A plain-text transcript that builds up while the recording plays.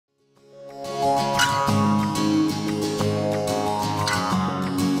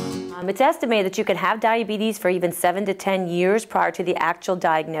It's estimated that you can have diabetes for even 7 to 10 years prior to the actual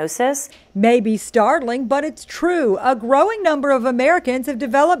diagnosis. May be startling, but it's true. A growing number of Americans have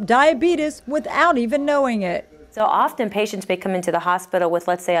developed diabetes without even knowing it. So often patients may come into the hospital with,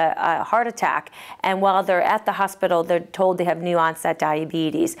 let's say, a heart attack, and while they're at the hospital, they're told they have new onset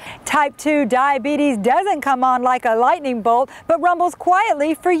diabetes. Type 2 diabetes doesn't come on like a lightning bolt, but rumbles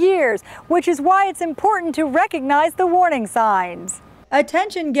quietly for years, which is why it's important to recognize the warning signs.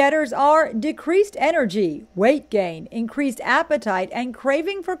 Attention getters are decreased energy, weight gain, increased appetite, and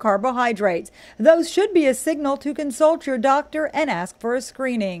craving for carbohydrates. Those should be a signal to consult your doctor and ask for a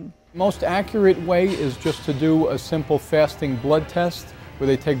screening. Most accurate way is just to do a simple fasting blood test where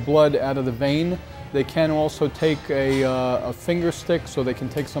they take blood out of the vein. They can also take a finger stick so they can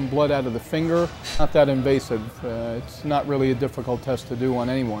take some blood out of the finger. Not that invasive. It's not really a difficult test to do on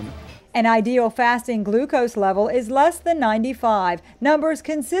anyone. An ideal fasting glucose level is less than 95. Numbers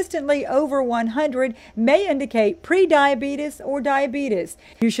consistently over 100 may indicate prediabetes or diabetes.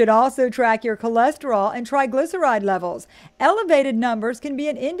 You should also track your cholesterol and triglyceride levels. Elevated numbers can be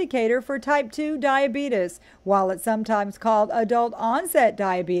an indicator for type 2 diabetes. While it's sometimes called adult onset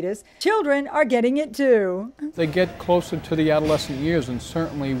diabetes, children are getting it too. They get closer to the adolescent years, and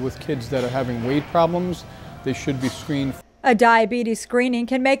certainly with kids that are having weight problems, they should be screened. A diabetes screening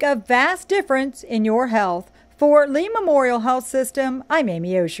can make a vast difference in your health. For Lee Memorial Health System, I'm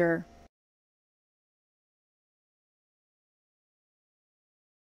Amy Osher.